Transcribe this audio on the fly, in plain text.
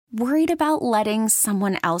Worried about letting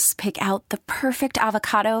someone else pick out the perfect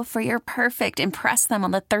avocado for your perfect impress them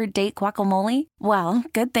on the third date guacamole? Well,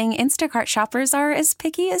 good thing Instacart shoppers are as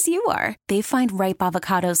picky as you are. They find ripe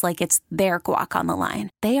avocados like it's their guac on the line.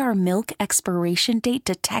 They are milk expiration date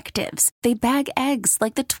detectives. They bag eggs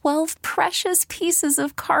like the 12 precious pieces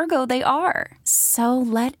of cargo they are. So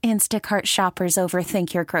let Instacart shoppers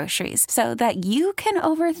overthink your groceries so that you can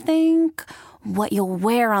overthink what you'll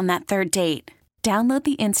wear on that third date. Download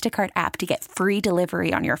the Instacart app to get free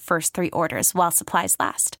delivery on your first 3 orders while supplies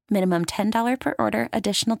last. Minimum $10 per order.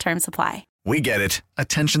 Additional terms apply. We get it.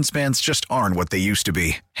 Attention spans just aren't what they used to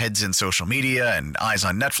be. Heads in social media and eyes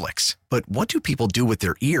on Netflix. But what do people do with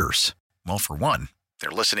their ears? Well, for one, they're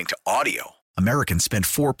listening to audio. Americans spend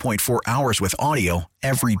 4.4 hours with audio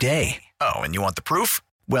every day. Oh, and you want the proof?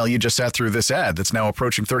 Well, you just sat through this ad that's now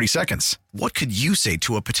approaching 30 seconds. What could you say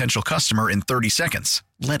to a potential customer in 30 seconds?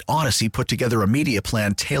 Let Odyssey put together a media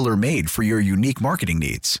plan tailor-made for your unique marketing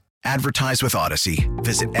needs. Advertise with Odyssey.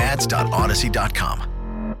 Visit ads.odyssey.com.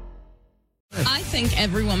 I think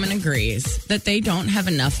every woman agrees that they don't have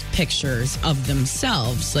enough pictures of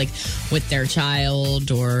themselves, like with their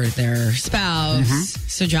child or their spouse. Mm-hmm.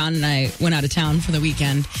 So John and I went out of town for the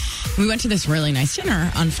weekend. We went to this really nice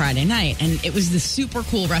dinner on Friday night, and it was this super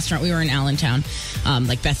cool restaurant. We were in Allentown,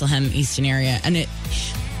 like Bethlehem, Easton area, and it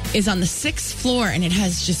is on the 6th floor, and it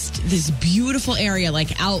has just this beautiful area,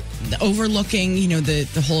 like out overlooking,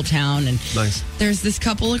 the whole town. And nice. There's this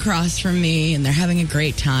couple across from me, and they're having a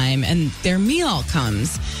great time, and their meal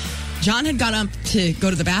comes. John had got up to go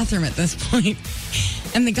to the bathroom at this point,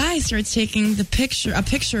 and the guy starts taking a picture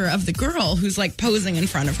of the girl who's like posing in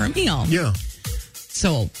front of her meal. Yeah.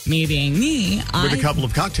 So me being me, with a couple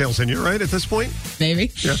of cocktails in you, right, at this point?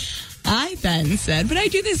 Maybe. Yeah. I then said, but I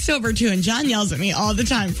do this sober too, and John yells at me all the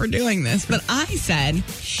time for doing this. But I said,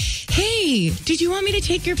 hey, did you want me to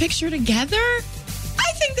take your picture together?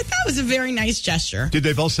 I think that was a very nice gesture. Did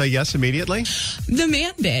they both say yes immediately? The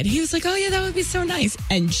man did. He was like, oh, yeah, that would be so nice.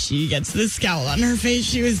 And she gets this scowl on her face.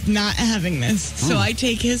 She was not having this. So I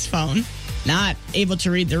take his phone. Not able to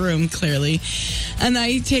read the room, clearly. And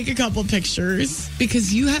I take a couple pictures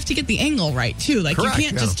because you have to get the angle right, too. Like, correct, you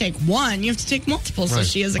can't just take one. You have to take multiple. Right. So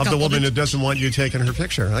she has a couple. Of the woman who doesn't want you taking her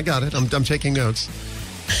picture. I got it. I'm taking notes.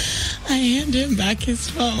 I hand him back his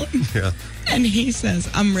phone. Yeah. And he says,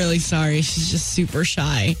 I'm really sorry. She's just super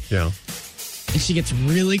shy. Yeah. And she gets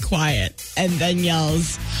really quiet and then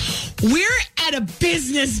yells, we're at a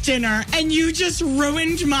business dinner and you just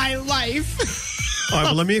ruined my life. All right,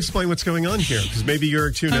 well, let me explain what's going on here, because maybe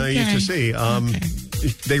you're too naive to see.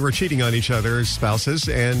 They were cheating on each other as spouses,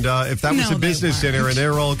 and if that was a business dinner and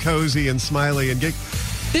they're all cozy and smiley and gay.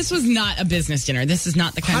 This was not a business dinner. This is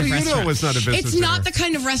not the kind of restaurant. How do you know it's not a business dinner? It's not the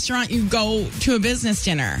kind of restaurant you go to a business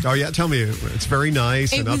dinner. Oh, yeah? Tell me. It's very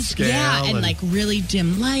nice and upscale. Yeah, and like really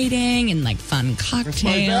dim lighting and like fun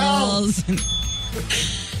cocktails.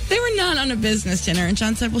 They were not on a business dinner. And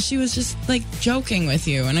John said, well, she was just like joking with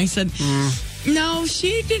you. And I said, no,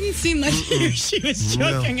 she didn't seem like she was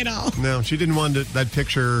joking at all. No, she didn't want that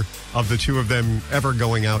picture of the two of them ever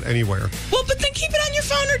going out anywhere. Well, but then keep it on your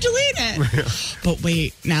phone or delete it. But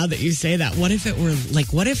wait, now that you say that, what if it were like,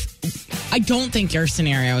 I don't think your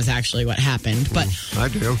scenario is actually what happened, but I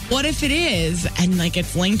do. What if it is and like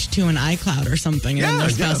it's linked to an iCloud or something and then their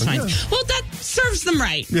spouse finds? Well, that serves them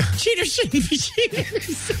right. Yeah. Cheaters shouldn't be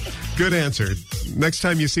cheaters. Good answer. Next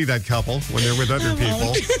time you see that couple when they're with other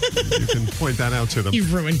people, you can point that out to them. You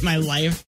ruined my life.